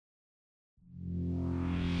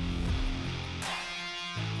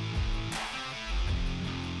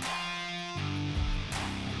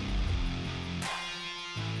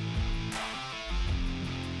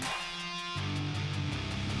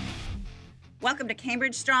Welcome to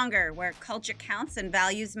Cambridge Stronger, where culture counts and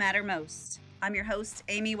values matter most. I'm your host,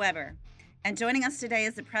 Amy Weber, and joining us today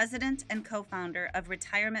is the president and co-founder of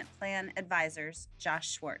Retirement Plan Advisors,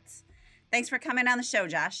 Josh Schwartz. Thanks for coming on the show,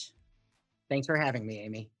 Josh. Thanks for having me,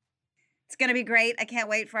 Amy. It's going to be great. I can't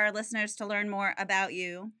wait for our listeners to learn more about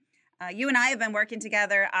you. You and I have been working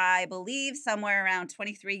together, I believe, somewhere around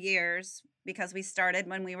 23 years because we started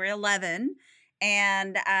when we were 11.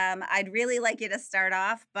 And I'd really like you to start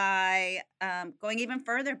off by going even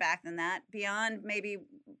further back than that, beyond maybe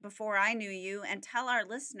before I knew you, and tell our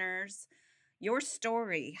listeners your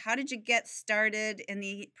story. How did you get started in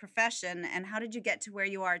the profession, and how did you get to where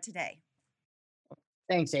you are today?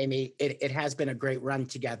 Thanks, Amy. It has been a great run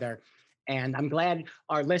together. And I'm glad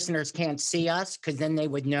our listeners can't see us because then they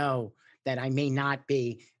would know that I may not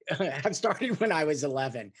be. I've started when I was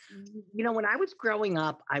 11. When I was growing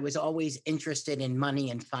up, I was always interested in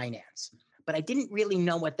money and finance, but I didn't really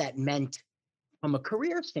know what that meant from a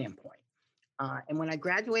career standpoint. And when I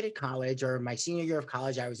graduated college or my senior year of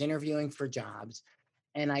college, I was interviewing for jobs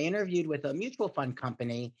and I interviewed with a mutual fund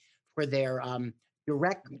company for their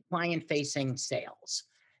direct client facing sales.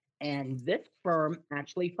 And this firm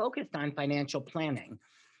actually focused on financial planning.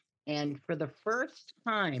 And for the first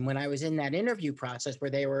time, when I was in that interview process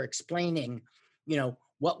where they were explaining,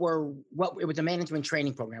 what it was a management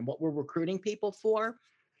training program, what we're recruiting people for,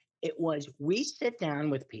 it was we sit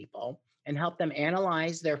down with people and help them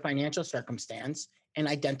analyze their financial circumstance and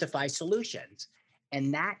identify solutions.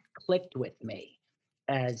 And that clicked with me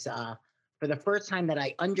as for the first time that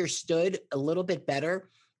I understood a little bit better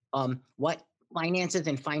what finances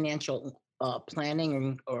and financial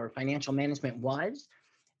planning or financial management was,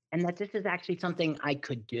 and that this is actually something I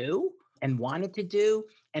could do and wanted to do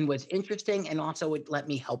and was interesting and also would let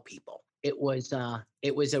me help people. It was a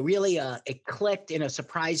really it clicked in a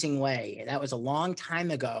surprising way. That was a long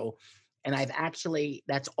time ago, and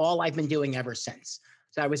that's all I've been doing ever since.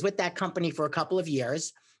 So I was with that company for a couple of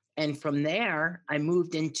years, and from there I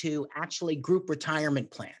moved into actually group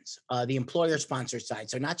retirement plans, the employer sponsor side.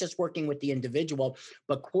 So not just working with the individual,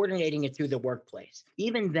 but coordinating it through the workplace.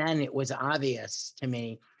 Even then, it was obvious to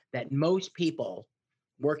me that most people,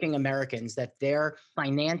 working Americans, that their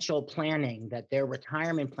financial planning, that their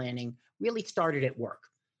retirement planning really started at work.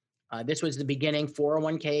 This was the beginning.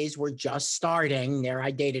 401ks were just starting. There,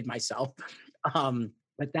 I dated myself.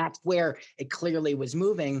 But that's where it clearly was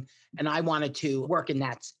moving. And I wanted to work in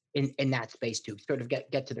that space to sort of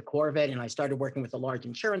get to the core of it. And I started working with a large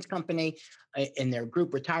insurance company in their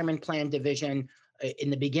group retirement plan division.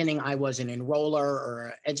 In the beginning, I was an enroller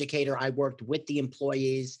or educator. I worked with the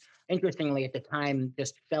employees. Interestingly, at the time,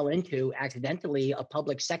 just fell into accidentally a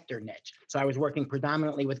public sector niche. So I was working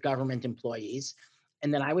predominantly with government employees.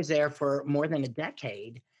 And then I was there for more than a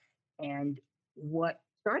decade. And what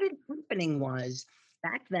started happening was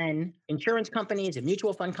back then, insurance companies and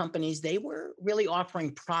mutual fund companies, they were really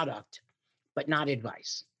offering product, but not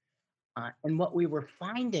advice. And what we were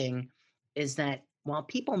finding is that while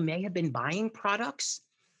people may have been buying products,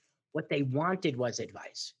 what they wanted was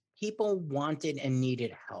advice. People wanted and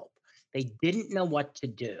needed help. They didn't know what to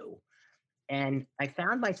do. And I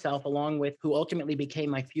found myself, along with who ultimately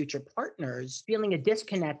became my future partners, feeling a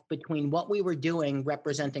disconnect between what we were doing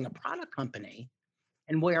representing a product company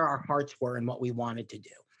and where our hearts were and what we wanted to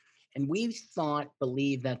do. And we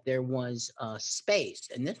believed that there was a space.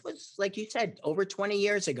 And this was, like you said, over 20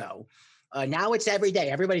 years ago. Now it's every day.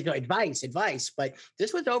 Everybody's doing advice. But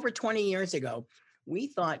this was over 20 years ago. We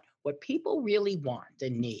thought what people really want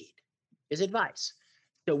and need is advice.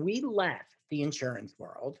 So we left the insurance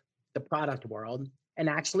world, the product world, and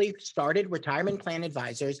actually started Retirement Plan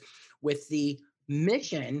Advisors with the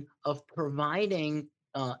mission of providing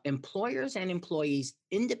employers and employees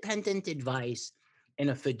independent advice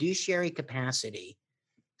in a fiduciary capacity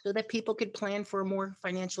so that people could plan for a more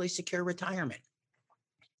financially secure retirement.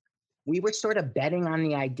 We were sort of betting on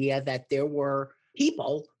the idea that there were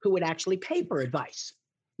people who would actually pay for advice,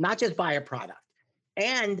 not just buy a product.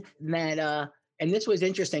 And that, and this was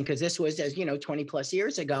interesting because this was, as you know, 20 plus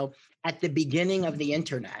years ago at the beginning of the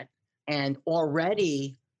internet. And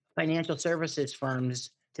already financial services firms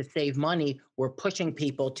to save money were pushing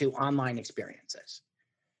people to online experiences.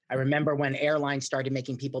 I remember when airlines started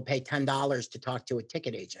making people pay $10 to talk to a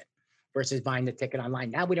ticket agent versus buying the ticket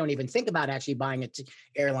online. Now we don't even think about actually buying an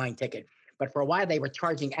airline ticket. But for a while, they were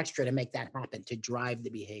charging extra to make that happen, to drive the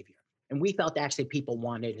behavior. And we felt actually people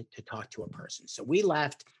wanted to talk to a person. So we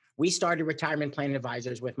left. We started Retirement Plan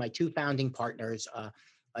Advisors with my two founding partners.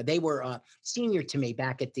 They were senior to me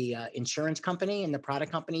back at the insurance company and the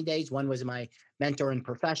product company days. One was my mentor and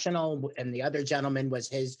professional, and the other gentleman was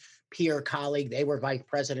his peer colleague. They were vice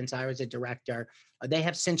presidents. I was a director. They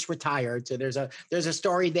have since retired. So there's a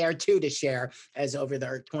story there too to share as over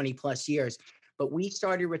their 20 plus years. But we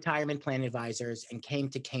started Retirement Plan Advisors and came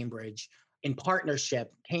to Cambridge in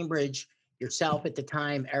partnership. Cambridge, yourself at the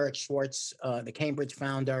time, Eric Schwartz, the Cambridge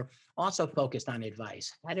founder, also focused on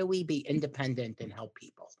advice. How do we be independent and help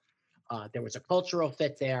people? There was a cultural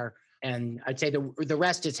fit there. And I'd say the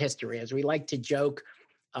rest is history. As we like to joke,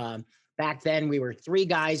 um, back then we were three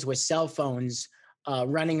guys with cell phones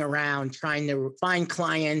running around trying to find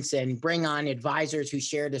clients and bring on advisors who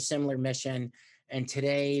shared a similar mission. And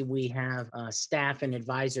today we have staff and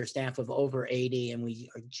advisor staff of over 80, and we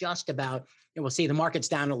are just about, and we'll see the market's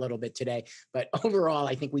down a little bit today, but overall,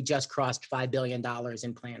 I think we just crossed $5 billion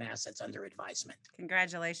in plan assets under advisement.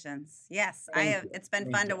 Congratulations. Yes, I Thank have. you. It's been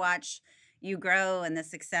Thank fun to you. watch you grow and the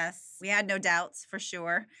success. We had no doubts for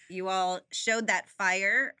sure. You all showed that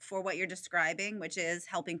fire for what you're describing, which is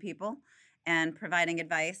helping people and providing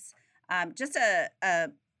advice. Just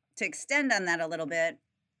to extend on that a little bit,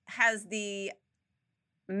 has the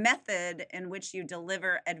method in which you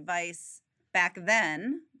deliver advice back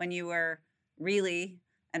then, when you were really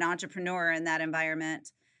an entrepreneur in that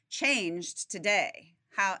environment, changed today?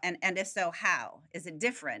 How, and if so, how is it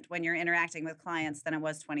different when you're interacting with clients than it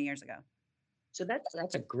was 20 years ago? So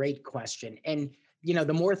that's a great question. And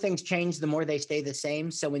the more things change, the more they stay the same.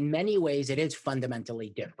 So in many ways, it is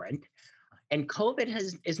fundamentally different. And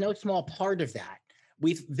COVID is no small part of that.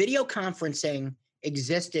 Video conferencing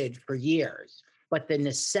existed for years, but the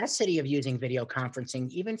necessity of using video conferencing,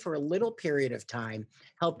 even for a little period of time,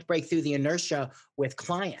 helped break through the inertia with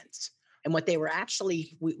clients. And what they were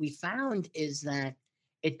actually, we found is that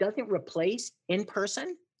it doesn't replace in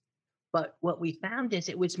person, but what we found is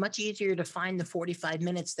it was much easier to find the 45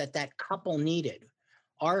 minutes that that couple needed.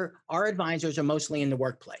 Our advisors are mostly in the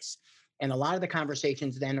workplace. And a lot of the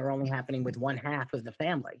conversations then are only happening with one half of the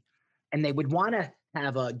family. And they would want to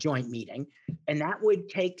have a joint meeting. And that would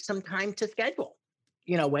take some time to schedule.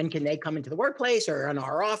 When can they come into the workplace or in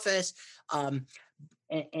our office?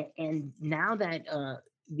 And now that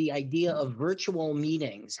the idea of virtual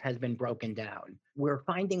meetings has been broken down, we're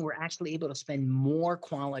finding we're actually able to spend more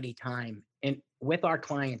quality time with our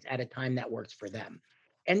clients at a time that works for them.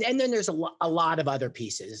 And then there's a lot of other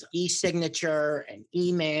pieces, e-signature and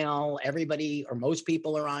email. Everybody or most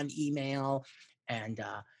people are on email. And,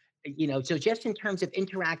 so just in terms of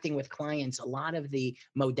interacting with clients, a lot of the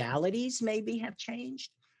modalities maybe have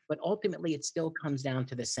changed, but ultimately it still comes down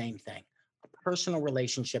to the same thing, a personal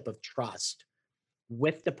relationship of trust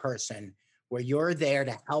with the person where you're there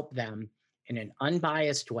to help them in an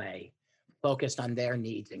unbiased way, focused on their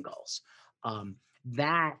needs and goals.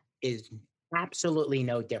 That is absolutely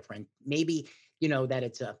no different. Maybe, that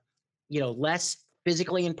it's less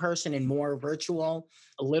physically in person and more virtual,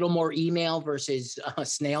 a little more email versus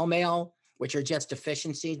snail mail, which are just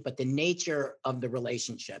efficiencies, but the nature of the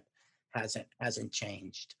relationship hasn't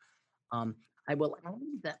changed. Um, I will add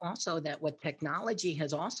that also that what technology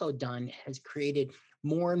has also done has created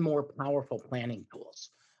more and more powerful planning tools.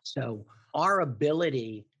 So our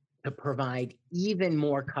ability to provide even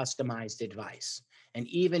more customized advice and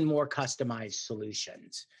even more customized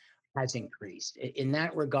solutions has increased. In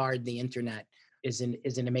that regard, the internet is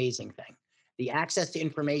an amazing thing. The access to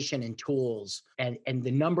information and tools and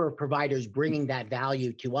the number of providers bringing that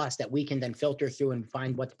value to us that we can then filter through and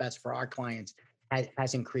find what's best for our clients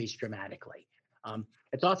has increased dramatically.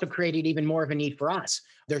 It's also created even more of a need for us.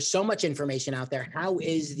 There's so much information out there. How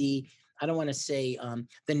is I don't want to say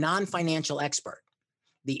the non-financial expert,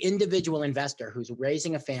 the individual investor who's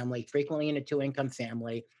raising a family, frequently in a two-income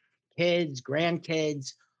family, kids,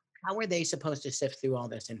 grandkids, how are they supposed to sift through all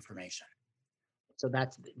this information? So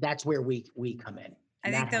that's where we come in. I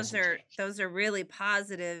And think that hasn't changed. those are really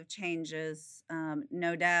positive changes,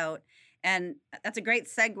 no doubt. And that's a great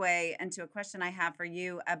segue into a question I have for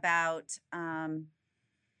you about.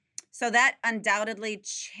 So that undoubtedly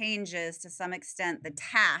changes to some extent the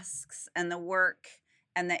tasks and the work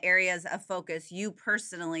and the areas of focus you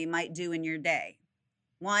personally might do in your day.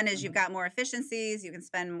 One is you've Mhm. got more efficiencies, you can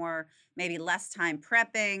spend more, maybe less time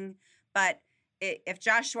prepping. But if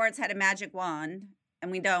Josh Schwartz had a magic wand, and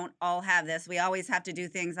we don't all have this, we always have to do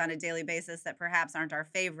things on a daily basis that perhaps aren't our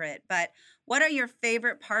favorite. But what are your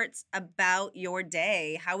favorite parts about your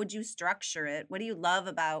day? How would you structure it? What do you love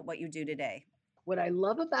about what you do today? What I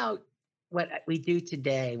love about what we do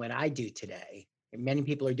today, what I do today, and many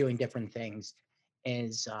people are doing different things,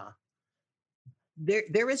 is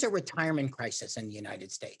there is a retirement crisis in the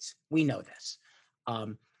United States. We know this.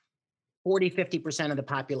 Um, 40, 50% of the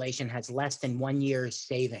population has less than 1 year's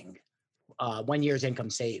saving, 1 year's income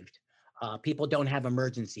saved. People don't have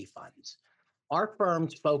emergency funds. Our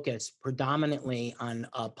firms focus predominantly on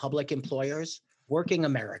public employers, working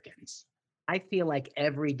Americans. I feel like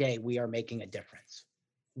every day we are making a difference.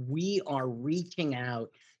 We are reaching out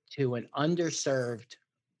to an underserved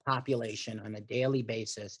population on a daily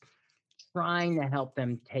basis, trying to help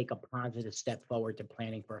them take a positive step forward to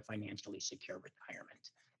planning for a financially secure retirement.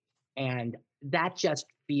 And that just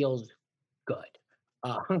feels good.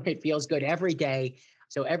 It feels good every day.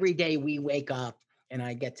 So every day we wake up and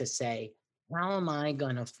I get to say, how am I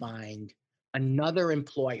going to find another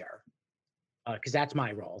employer? Because that's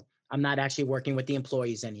my role. I'm not actually working with the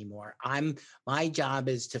employees anymore. My job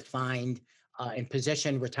is to find and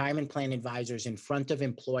position retirement plan advisors in front of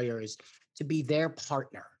employers to be their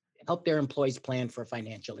partner, help their employees plan for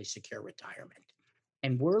financially secure retirement.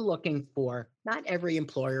 And we're looking for not every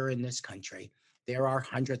employer in this country. There are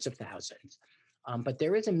hundreds of thousands, but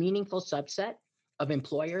there is a meaningful subset of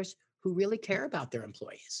employers who really care about their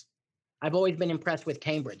employees. I've always been impressed with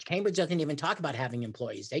Cambridge. Cambridge doesn't even talk about having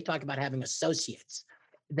employees. They talk about having associates.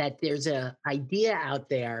 That there's a idea out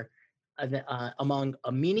there among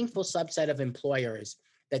a meaningful subset of employers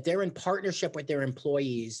that they're in partnership with their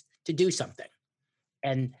employees to do something.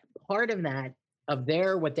 And part of that, of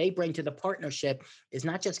their what they bring to the partnership is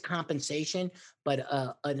not just compensation, but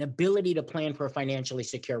an ability to plan for a financially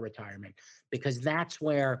secure retirement, because that's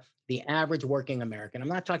where the average working American, I'm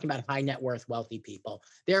not talking about high net worth wealthy people,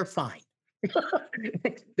 they're fine.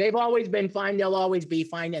 They've always been fine. They'll always be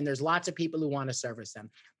fine. And there's lots of people who want to service them.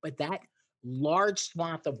 But that large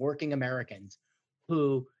swath of working Americans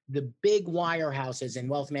who the big wirehouses and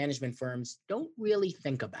wealth management firms don't really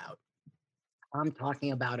think about. I'm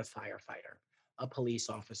talking about a firefighter, a police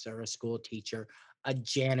officer, a school teacher, a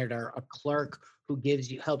janitor, a clerk who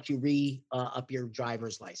helps you up your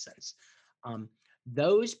driver's license. Um,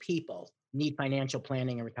 those people need financial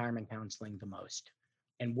planning and retirement counseling the most.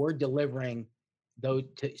 And we're delivering those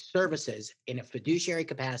services in a fiduciary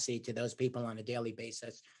capacity to those people on a daily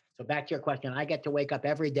basis. So back to your question, I get to wake up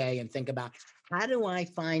every day and think about, how do I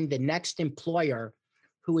find the next employer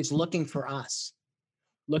who is looking for us,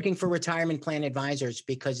 looking for retirement plan advisors,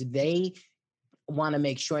 because they want to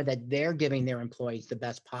make sure that they're giving their employees the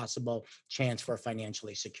best possible chance for a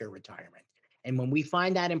financially secure retirement. And when we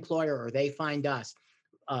find that employer or they find us,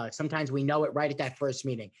 sometimes we know it right at that first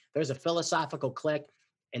meeting. There's a philosophical click,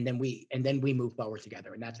 and then we move forward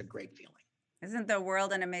together, and that's a great feeling. Isn't the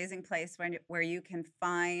world an amazing place where you can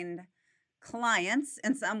find clients,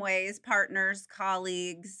 in some ways, partners,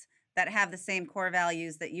 colleagues that have the same core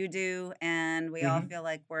values that you do, and we all Mhm. feel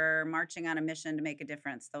like we're marching on a mission to make a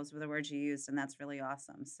difference. Those were the words you used, and that's really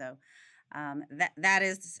awesome. So that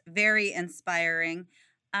is very inspiring.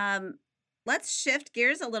 Um, let's shift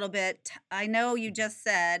gears a little bit. I know you just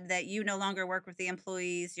said that you no longer work with the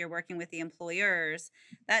employees; you're working with the employers.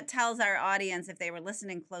 That tells our audience, if they were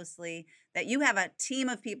listening closely, that you have a team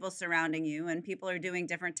of people surrounding you, and people are doing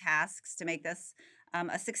different tasks to make this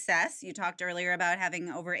a success. You talked earlier about having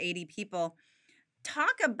over 80 people.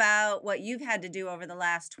 Talk about what you've had to do over the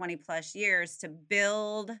last 20 plus years to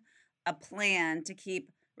build a plan to keep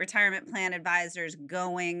retirement plan advisors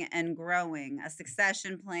going and growing, a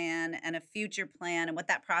succession plan and a future plan, and what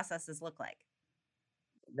that processes look like.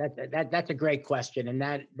 That's a great question, and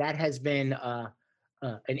that has been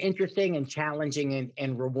an interesting and challenging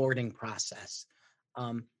and rewarding process.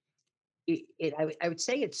 Um, I would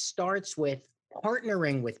say it starts with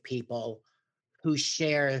partnering with people who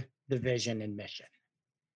share the vision and mission,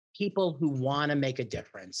 people who want to make a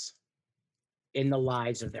difference in the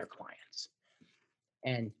lives of their clients.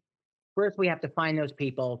 And first, we have to find those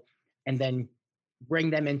people and then bring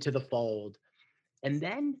them into the fold. And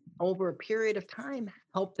then over a period of time,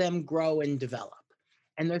 help them grow and develop.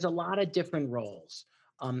 And there's a lot of different roles.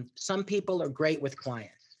 Some people are great with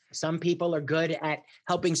clients. Some people are good at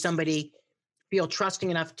helping somebody feel trusting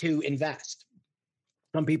enough to invest.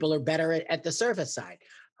 Some people are better at the service side,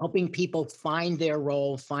 helping people find their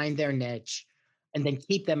role, find their niche, and then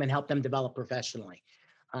keep them and help them develop professionally.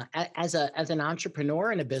 As an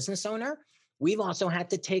entrepreneur and a business owner, we've also had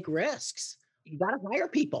to take risks. You got to hire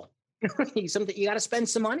people. You got to spend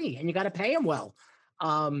some money and you got to pay them well,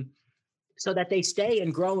 um, so that they stay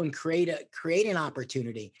and grow and create an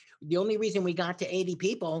opportunity. The only reason we got to 80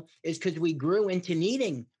 people is because we grew into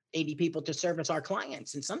needing 80 people to service our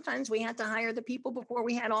clients. And sometimes we had to hire the people before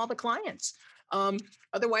we had all the clients. Um,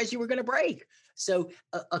 Otherwise, you were going to break. So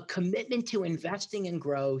a commitment to investing in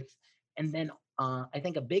growth. And then I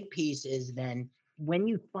think a big piece is then when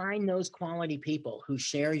you find those quality people who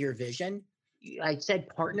share your vision, I said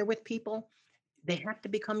partner with people, they have to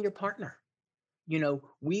become your partner.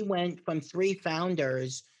 We went from three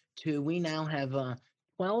founders to we now have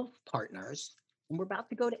 12 partners, and we're about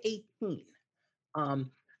to go to 18.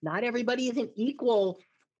 Um, Not everybody is an equal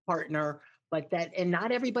partner, but that, and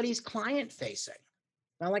not everybody's client facing.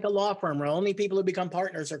 Not like a law firm where only people who become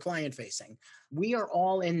partners are client facing. We are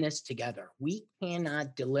all in this together. We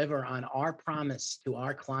cannot deliver on our promise to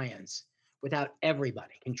our clients without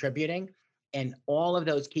everybody contributing. And all of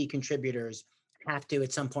those key contributors have to,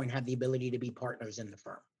 at some point, have the ability to be partners in the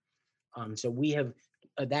firm. So we have,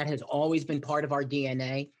 that has always been part of our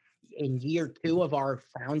DNA. In year two of our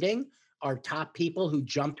founding, our top people who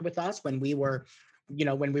jumped with us when we were,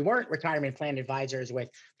 when we weren't retirement plan advisors with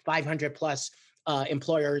 500 plus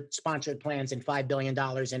employer sponsored plans and $5 billion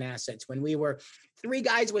in assets, when we were three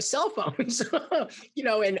guys with cell phones,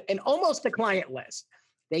 and almost a client list,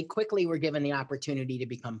 they quickly were given the opportunity to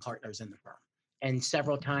become partners in the firm. And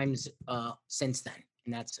several times since then.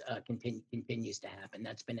 And that's continues to happen.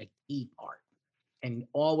 That's been a key part. And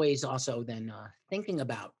always also then thinking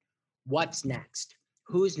about what's next,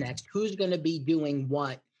 who's next, who's going to be doing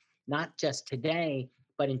what, not just today,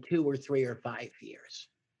 but in 2 or 3 or 5 years.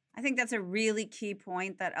 I think that's a really key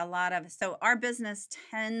point that so our business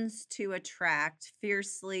tends to attract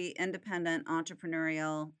fiercely independent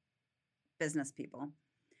entrepreneurial business people.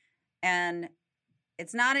 And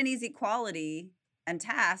it's not an easy quality and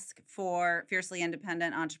task for fiercely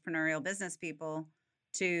independent entrepreneurial business people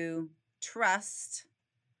to trust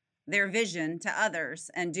their vision to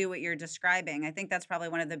others and do what you're describing. I think that's probably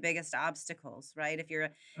one of the biggest obstacles, right? If you're,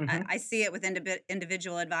 Hmm. I see it with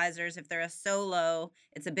individual advisors. If they're a solo,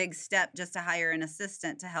 it's a big step just to hire an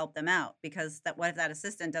assistant to help them out, because what if that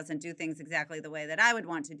assistant doesn't do things exactly the way that I would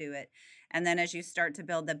want to do it? And then as you start to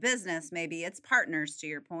build the business, maybe it's partners, to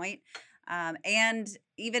your point, and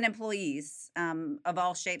even employees of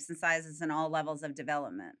all shapes and sizes and all levels of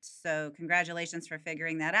development. So, congratulations for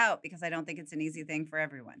figuring that out, because I don't think it's an easy thing for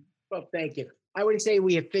everyone. Well, thank you. I wouldn't say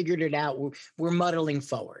we have figured it out. We're muddling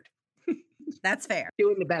forward, That's fair.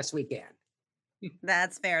 doing the best we can.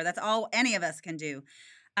 That's fair. That's all any of us can do.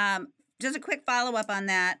 Um, just a quick follow up on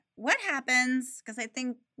that. What happens? Because I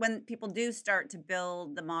think when people do start to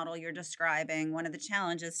build the model you're describing, one of the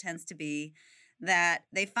challenges tends to be that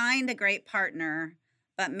they find a great partner,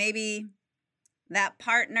 but maybe that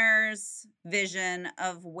partner's vision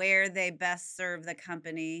of where they best serve the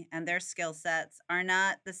company and their skill sets are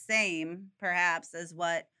not the same, perhaps, as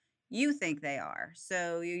what you think they are.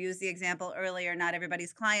 So you used the example earlier, not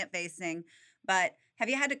everybody's client facing, but have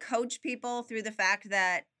you had to coach people through the fact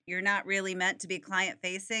that you're not really meant to be client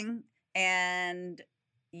facing and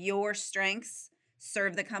your strengths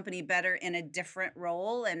serve the company better in a different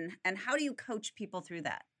role? And how do you coach people through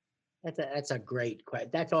that? That's a great question.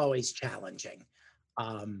 That's always challenging.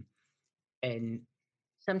 Um, and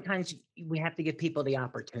sometimes we have to give people the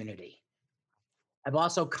opportunity. I've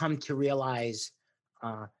also come to realize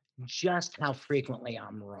uh, just how frequently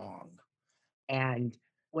I'm wrong. And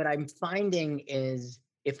what I'm finding is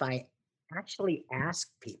if I actually ask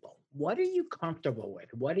people, what are you comfortable with?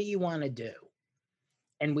 What do you want to do?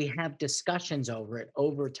 And we have discussions over it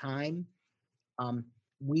over time, um,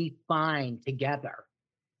 we find together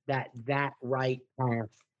that right path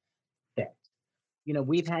fits.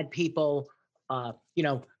 We've had people,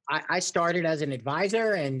 I started as an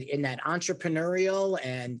advisor and in that entrepreneurial,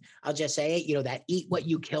 and I'll just say it, that eat what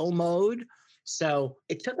you kill mode. So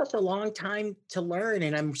it took us a long time to learn,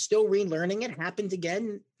 and I'm still relearning it. Happened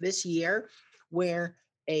again this year, where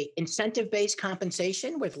a incentive-based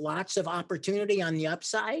compensation with lots of opportunity on the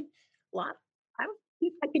upside. Lot, I,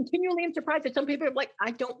 I continually am surprised that some people are like,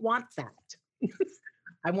 I don't want that.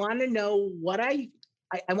 I want to know what I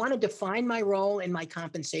want to define my role in my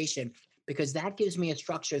compensation, because that gives me a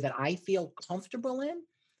structure that I feel comfortable in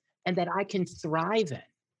and that I can thrive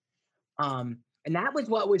in. And that was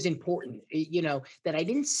what was important, that I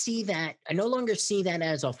didn't see that. I no longer see that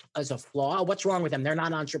as a flaw. What's wrong with them? They're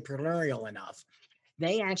not entrepreneurial enough.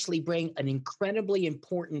 They actually bring an incredibly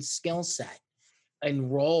important skill set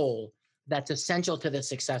and role that's essential to the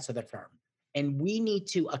success of the firm. And we need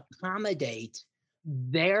to accommodate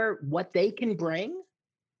what they can bring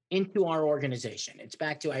into our organization. It's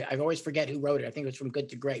back to, I always forget who wrote it. I think it was From Good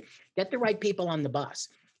to Great. Get the right people on the bus.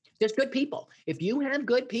 There's good people. If you have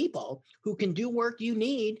good people who can do work you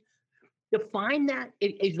need, define that.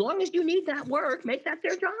 As long as you need that work, make that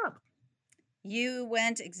their job. You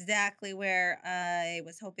went exactly where I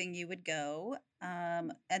was hoping you would go.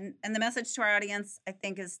 And the message to our audience, I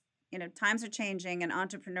think, is, times are changing. An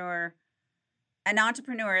entrepreneur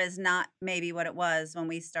is not maybe what it was when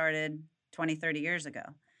we started 20, 30 years ago.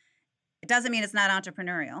 It doesn't mean it's not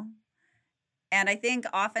entrepreneurial. And I think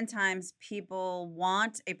oftentimes people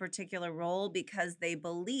want a particular role because they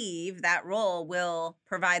believe that role will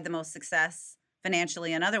provide the most success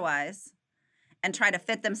financially and otherwise, and try to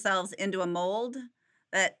fit themselves into a mold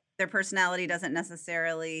that their personality doesn't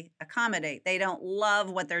necessarily accommodate. They don't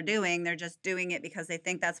love what they're doing. They're just doing it because they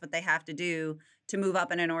think that's what they have to do to move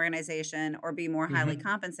up in an organization or be more highly Mhm.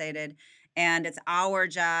 compensated. And it's our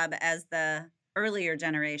job as the earlier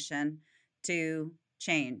generation to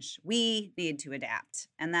change. We need to adapt.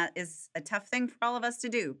 And that is a tough thing for all of us to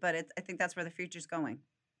do, but I think that's where the future's going.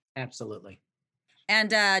 Absolutely.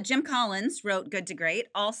 And Jim Collins wrote Good to Great,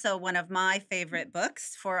 also one of my favorite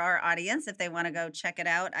books for our audience. If they want to go check it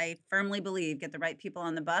out, I firmly believe get the right people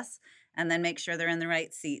on the bus and then make sure they're in the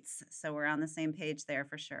right seats. So we're on the same page there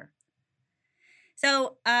for sure.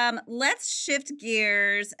 So let's shift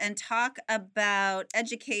gears and talk about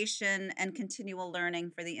education and continual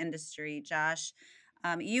learning for the industry, Josh.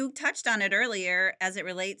 You touched on it earlier as it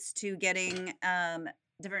relates to getting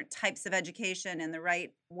different types of education in the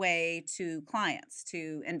right way to clients,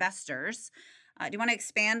 to investors. Do you want to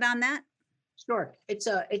expand on that? Sure. It's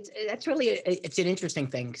that's really it's an interesting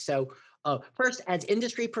thing. So first, as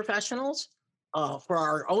industry professionals, for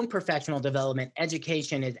our own professional development,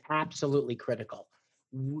 education is absolutely critical.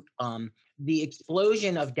 The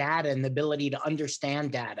explosion of data and the ability to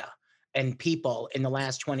understand data and people in the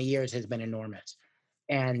last 20 years has been enormous.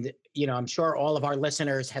 And I'm sure all of our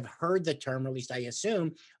listeners have heard the term, or at least I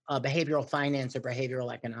assume, behavioral finance or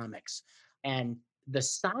behavioral economics. And the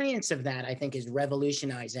science of that, I think, is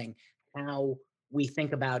revolutionizing how we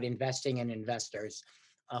think about investing and investors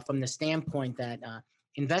from the standpoint that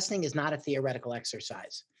investing is not a theoretical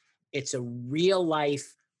exercise. It's a real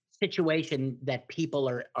life situation that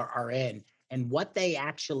people are in. And what they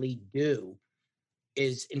actually do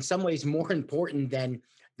is in some ways more important than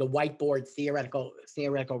the whiteboard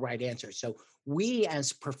theoretical right answer. So we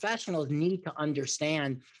as professionals need to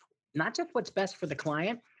understand not just what's best for the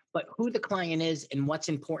client, but who the client is and what's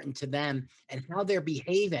important to them and how they're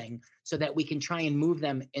behaving so that we can try and move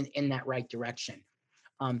them in that right direction.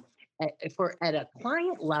 Um, at a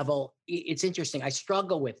client level, it's interesting. I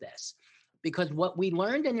struggle with this because what we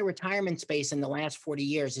learned in the retirement space in the last 40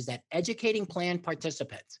 years is that educating plan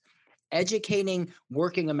participants, educating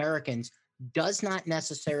working Americans does not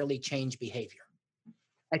necessarily change behavior.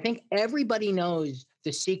 I think everybody knows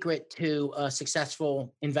the secret to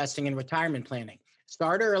successful investing in retirement planning.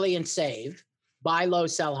 Start early and save, buy low,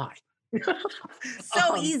 sell high.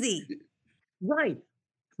 So um, easy. right.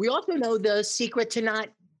 We also know the secret to not,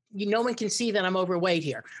 no one can see that I'm overweight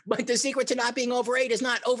here, but the secret to not being overweight is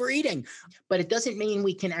not overeating. But it doesn't mean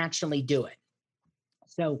we can actually do it.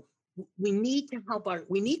 So we need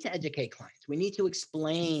to educate clients. We need to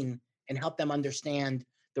explain and help them understand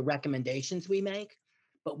the recommendations we make,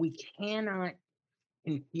 but we cannot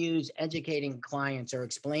confuse educating clients or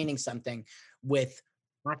explaining something with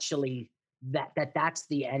actually that's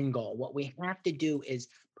the end goal. What we have to do is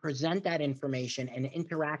present that information and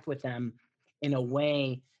interact with them in a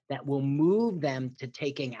way that will move them to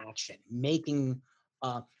taking action, making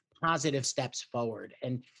uh, positive steps forward.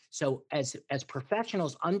 And so as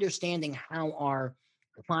professionals, understanding how our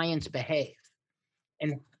clients behave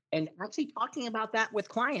and actually talking about that with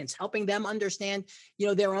clients, helping them understand,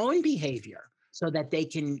 their own behavior so that they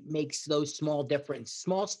can make those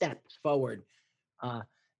small steps forward uh,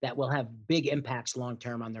 that will have big impacts long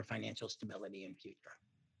term on their financial stability and future.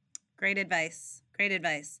 Great advice. Great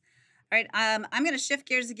advice. All right, I'm going to shift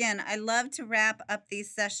gears again. I love to wrap up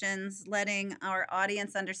these sessions, letting our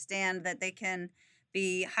audience understand that they can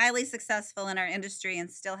be highly successful in our industry and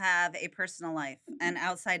still have a personal life and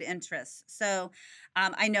outside interests. So,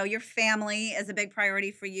 I know your family is a big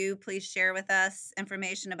priority for you. Please share with us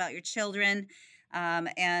information about your children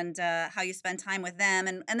and how you spend time with them.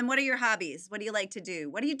 And then, what are your hobbies? What do you like to do?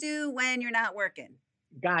 What do you do when you're not working?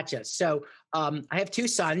 Gotcha. So I have two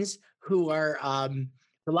sons who are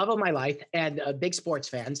the love of my life and big sports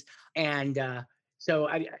fans. And so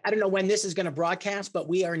I don't know when this is going to broadcast, but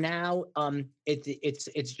we are now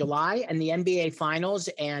it's July and the NBA Finals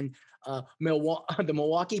and the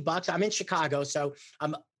Milwaukee Bucks. I'm in Chicago, so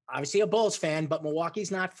I'm obviously a Bulls fan, but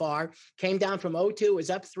Milwaukee's not far. Came down from 0-2, is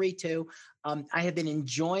up 3-2. I have been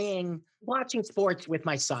enjoying watching sports with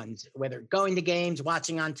my sons, whether going to games,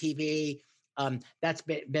 watching on TV. That's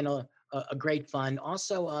been a great fun.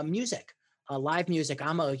 Also, music, live music.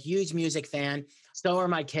 I'm a huge music fan. So are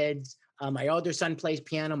my kids. My older son plays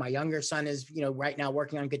piano. My younger son is, right now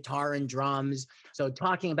working on guitar and drums. So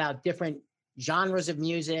talking about different genres of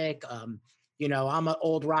music. I'm an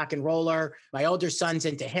old rock and roller. My older son's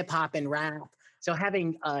into hip hop and rap. So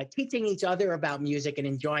having teaching each other about music and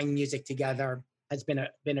enjoying music together has been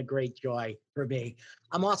a great joy for me.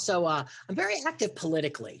 I'm also I'm very active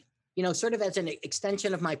politically. You know, sort of as an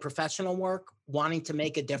extension of my professional work, wanting to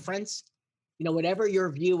make a difference. You know, whatever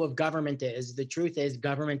your view of government is, the truth is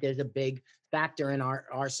government is a big factor in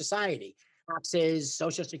our society. Taxes,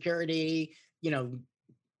 Social Security, you know,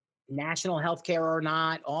 national health care or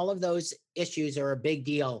not, all of those issues are a big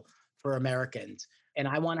deal for Americans. And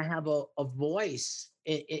I want to have a voice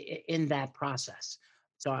in that process.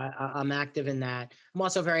 So I'm active in that. I'm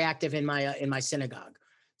also very active in my synagogue.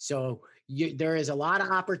 So there is a lot of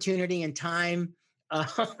opportunity and time. Uh,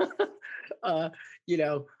 uh, you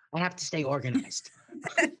know, I have to stay organized.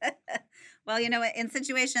 Well, in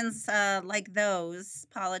situations like those,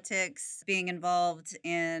 politics, being involved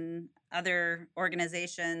in other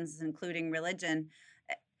organizations, including religion,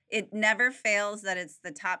 eh, it never fails that it's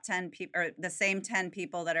the top 10 people or the same 10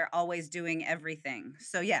 people that are always doing everything.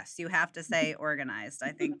 So, yes, you have to stay organized.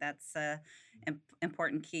 I think that's a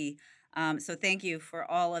important key. So, thank you for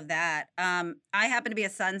all of that. I happen to be a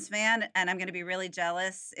Suns fan, and I'm going to be really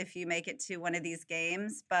jealous if you make it to one of these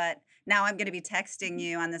games. But now I'm gonna be texting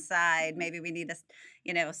you on the side. Maybe we need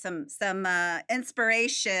some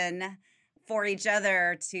inspiration for each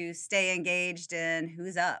other to stay engaged in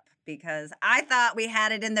who's up, because I thought we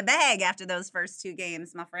had it in the bag after those first 2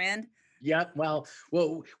 games, my friend. Yep. Well,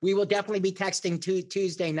 we will definitely be texting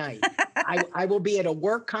Tuesday night. I will be at a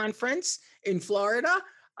work conference in Florida.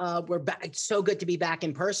 We're back. It's so good to be back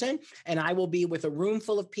in person, and I will be with a room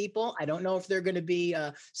full of people. I don't know if they're going to be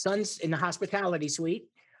Suns in the hospitality suite,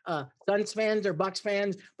 Suns fans or Bucks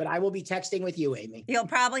fans, but I will be texting with you, Amy. You'll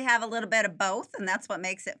probably have a little bit of both, and that's what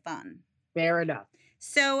makes it fun. Fair enough.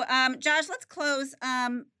 So, Josh, let's close.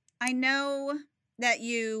 I know that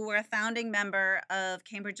you were a founding member of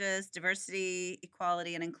Cambridge's Diversity,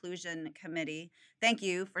 Equality, and Inclusion Committee. Thank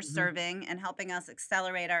you for Mhm, serving and helping us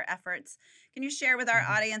accelerate our efforts. Can you share with our mhm,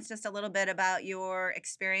 audience just a little bit about your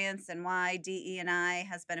experience and why DE&I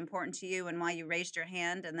has been important to you and why you raised your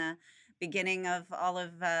hand in the beginning of all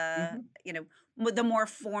of mhm. the more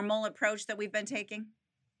formal approach that we've been taking?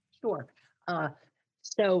 Sure. Uh,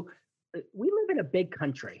 so we live in a big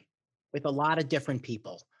country with a lot of different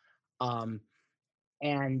people. Um,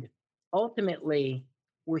 and ultimately,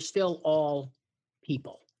 we're still all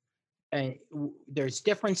people. And there's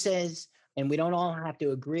differences, and we don't all have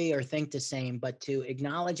to agree or think the same, but to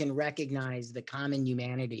acknowledge and recognize the common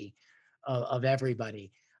humanity of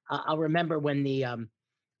everybody. I'll remember when the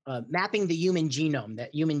mapping the human genome,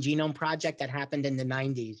 that human genome project that happened in the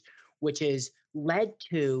 90s, which has led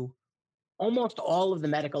to almost all of the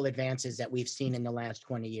medical advances that we've seen in the last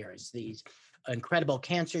 20 years. These incredible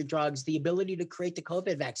cancer drugs, the ability to create the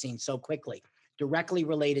COVID vaccine so quickly, directly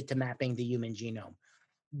related to mapping the human genome.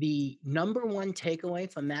 The number one takeaway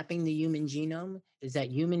from mapping the human genome is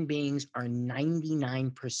that human beings are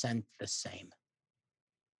 99% the same.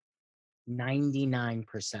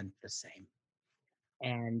 99% the same.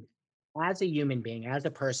 And as a human being, as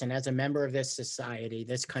a person, as a member of this society,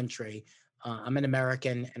 this country, I'm an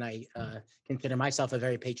American and I consider myself a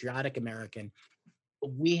very patriotic American.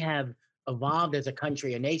 We have evolved as a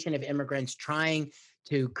country, a nation of immigrants trying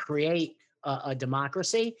to create a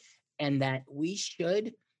democracy, and that we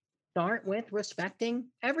should start with respecting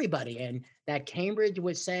everybody. And that Cambridge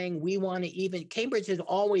was saying we want to even, Cambridge has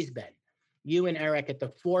always been, you and Eric, at the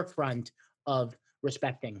forefront of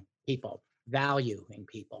respecting people, valuing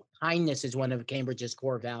people. Kindness is one of Cambridge's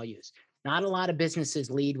core values. Not a lot of businesses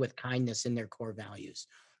lead with kindness in their core values.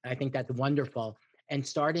 I think that's wonderful. And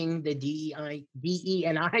starting the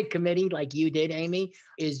DE&I committee, like you did, Amy,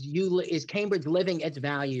 is Cambridge living its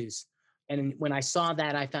values. And when I saw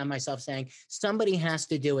that, I found myself saying, somebody has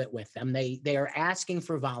to do it with them. They are asking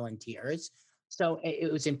for volunteers. So it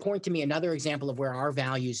was important to me, another example of where our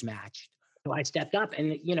values matched. So I stepped up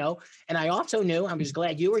and, and I also knew, I was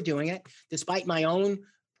glad you were doing it, despite my own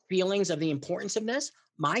feelings of the importance of this,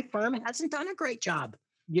 my firm hasn't done a great job,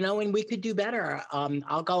 and we could do better.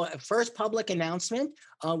 I'll go first public announcement.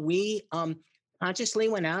 We consciously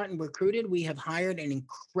went out and recruited. We have hired an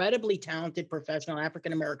incredibly talented professional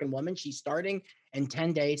African American woman. She's starting in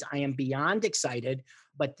 10 days. I am beyond excited,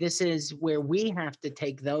 but this is where we have to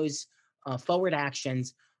take those forward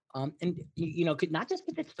actions. Not just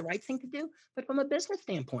because it's the right thing to do, but from a business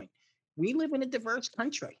standpoint. We live in a diverse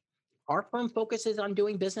country. Our firm focuses on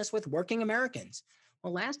doing business with working Americans.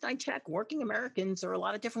 Well, last I checked, working Americans are a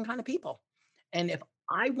lot of different kind of people. And if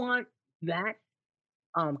I want that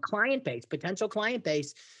client base, potential client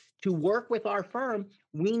base, to work with our firm,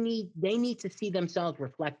 they need to see themselves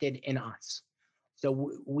reflected in us.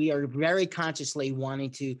 So we are very consciously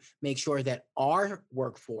wanting to make sure that our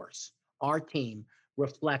workforce, our team,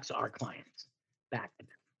 reflects our clients back to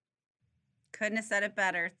them. Couldn't have said it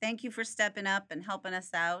better. Thank you for stepping up and helping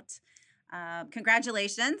us out.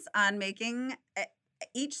 Congratulations on making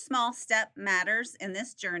each small step matters in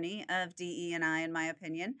this journey of DE&I, in my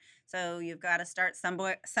opinion. So you've got to start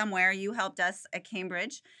somewhere. You helped us at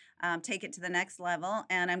Cambridge take it to the next level,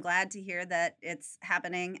 and I'm glad to hear that it's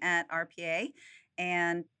happening at RPA.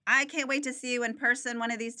 And I can't wait to see you in person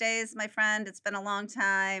one of these days, my friend. It's been a long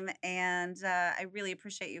time, and I really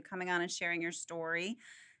appreciate you coming on and sharing your story.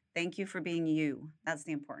 Thank you for being you. That's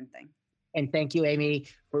the important thing. And thank you, Amy,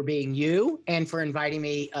 for being you and for inviting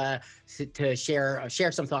me to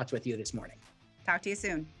share some thoughts with you this morning. Talk to you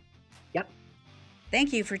soon. Yep.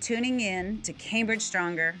 Thank you for tuning in to Cambridge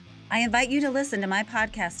Stronger. I invite you to listen to my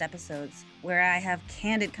podcast episodes where I have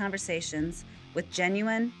candid conversations with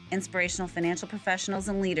genuine, inspirational financial professionals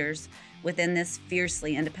and leaders within this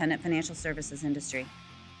fiercely independent financial services industry.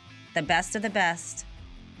 The best of the best,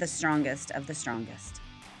 the strongest of the strongest.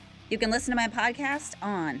 You can listen to my podcast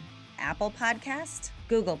on Apple Podcasts,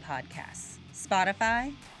 Google Podcasts,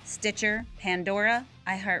 Spotify, Stitcher, Pandora,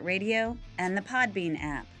 iHeartRadio, and the Podbean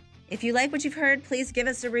app. If you like what you've heard, please give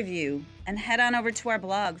us a review and head on over to our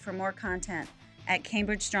blog for more content at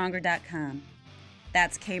CambridgeStronger.com.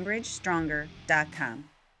 That's CambridgeStronger.com.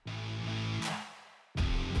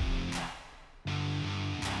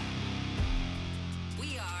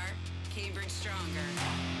 We are Cambridge Stronger.